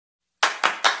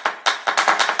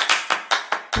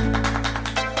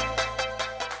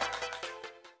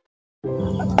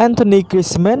Anthony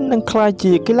Griezmann នឹងក្លាយ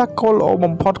ជាកីឡាករល្អ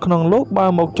បំផុតក្នុងលោកបើ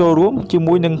មកចូលរួមជា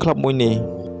មួយនឹងក្លឹបមួយនេះ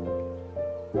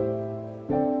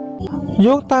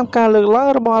យោងតាមការលើកឡើង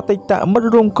របស់អតីតមិត្ត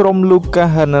រួមក្រុម Lucas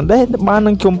Hernandez បាន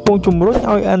នឹងជំរុញ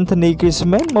ឲ្យ Anthony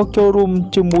Griezmann មកចូលរួម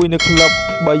ជាមួយនៅក្លឹប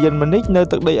Bayern Munich នៅ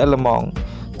ទឹកដីអាល្លឺម៉ង់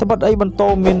ត្បិតអីបន្ត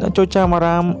មានចោទចាមអា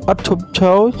រាមឥតឈប់ឈ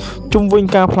រជុំវិញ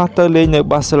ការផ្លាស់ទៅលេងនៅ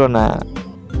Barcelona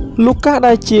Lucas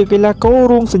ដែលជាកីឡាករ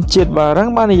រួមសញ្ជាតិបារាំង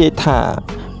បាននិយាយថា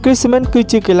Griezmann គឺ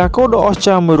ជាកីឡាករដ៏អស្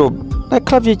ចារ្យមួយរូបដែល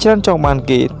ក្លឹបជាច្រើនចង់បាន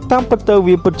គេតាមពិតទៅ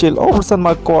វាពិតជាល្អប្រសិន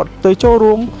បើគាត់ទៅចូល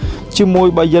រួមជាមួយ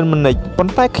Bayern Munich ប៉ុ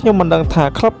ន្តែខ្ញុំមិនដឹងថា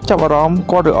ក្លឹបចាប់អារម្មណ៍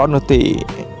គាត់ឬអត់នោះទេ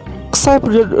ខ្សែប្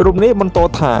រយុទ្ធរូបនេះបន្ត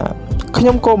ថាខ្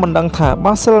ញុំក៏មិនដឹងថា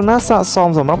Barcelona ស័ក្តិសម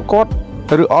សម្រាប់គាត់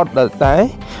ឬអត់តែ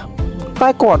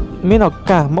គាត់មានឱ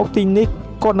កាសមកទីនេះ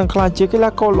គាត់នឹងក្លាយជាកីឡា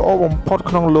ករល្អបំផុត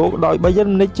ក្នុងលោកដោយ Bayern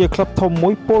Munich ជាក្លឹបធំមួ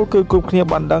យពលគឺគ្រប់គ្នា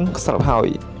បានដឹងស្រាប់ហើយ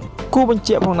គូបញ្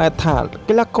ជាក់ផងដែរថា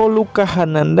កីឡាករ Lucas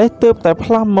Hernandez ទើបតែ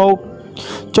ផ្លាស់មក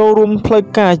ចូលរួមផ្លូវ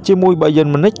ការជាមួយ Bayern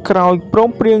Munich ក្រោយព្រម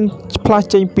ព្រៀងផ្លាស់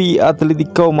ចេញពី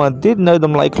Atletico Madrid នៅត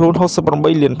ម្លៃខ្លួន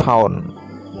68លានផោន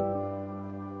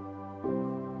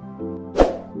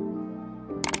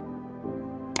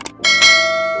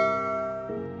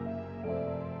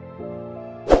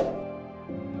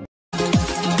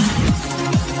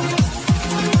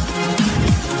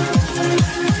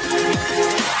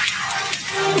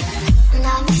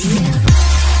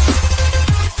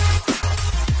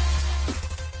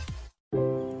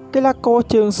កីឡាករ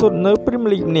ជើងសុទ្ធនៅ Premier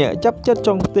League នេះចាប់ចិត្តច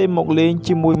ង់ផ្ទេរមកលេង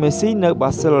ជាមួយ Messi នៅ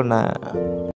Barcelona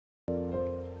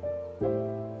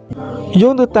យោ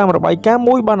ងទៅតាមរបាយការណ៍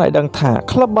មួយបានឲ្យដឹងថា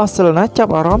ក្លឹប Barcelona ចា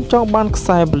ប់អារម្មណ៍ចង់បានខ្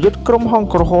សែប្រយុទ្ធក្រុមហង្ស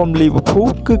ក្រហម Liverpool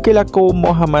គឺកីឡាករ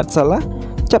Mohamed Salah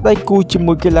ចាប់ដៃគូជា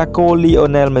មួយកីឡាករ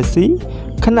Lionel Messi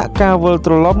ខណៈការវិល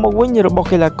ត្រឡប់មកវិញរបស់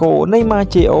កីឡាករ Neymar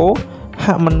Jr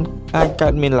ហាក់មិនអាចកើ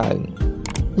តមានឡើង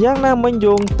យ៉ាងណាមិញ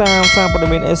យោងតាមសារព័ត៌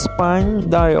មានអេស្ប៉ាញ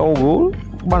Diario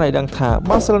បានឲ្យដឹងថា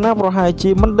Barcelona ប្រហែលជា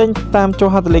មិនដេញតាមចុះ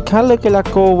ហត្ថលេខាលើកីឡា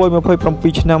ករវ័យ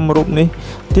27ឆ្នាំរូបនេះ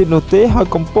ទៀតនោះទេហើយ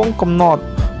កំពុងកំណត់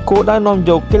គោលដៅនាំ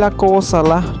យកកីឡាករ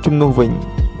Salah ជំនួសវិញ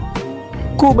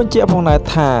គូបញ្ជាក់ផងដែរ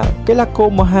ថាកីឡាករ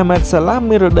Mohamed Salah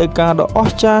មានរដូវកាលដ៏អ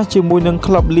ស្ចារ្យជាមួយនឹង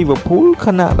ក្លឹប Liverpool ខ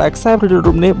ណៈដែលខ្សែប្រយុទ្ធ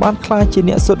រូបនេះបានក្លាយជា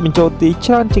អ្នកសុទ្ធបញ្ចូលទី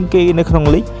ច្រើនជាងគេនៅក្នុង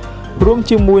លីករួម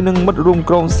ជាមួយនឹងមិត្តរួម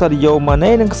ក្រុម Sadio Mane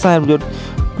និងខ្សែប្រយុទ្ធ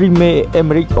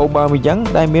Pierre-Emerick Aubameyang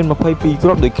ដែលមាន22គ្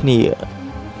រាប់ដូចគ្នា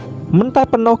មិនតែ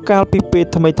ប៉ុណ្ណោះកាលពីពេល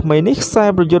ថ្មីនេះខ្សែ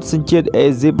ប្រយុទ្ធសញ្ជាតិអេ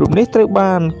ស៊ីបរូបនេះត្រូវ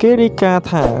បានគេរាយការណ៍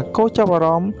ថាក៏ចាប់អារ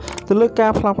ម្មណ៍ទៅលើកា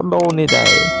រផ្លាស់ប្ដូរនេះដែ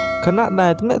រខណៈដែ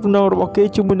លទំនាក់ទំនងរបស់គេ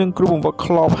ជាមួយនឹងគ្រូបង្វឹក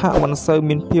ក្លបហាក់មិនសូវ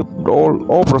មានភាពល្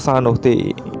អប្រសើរនោះទេ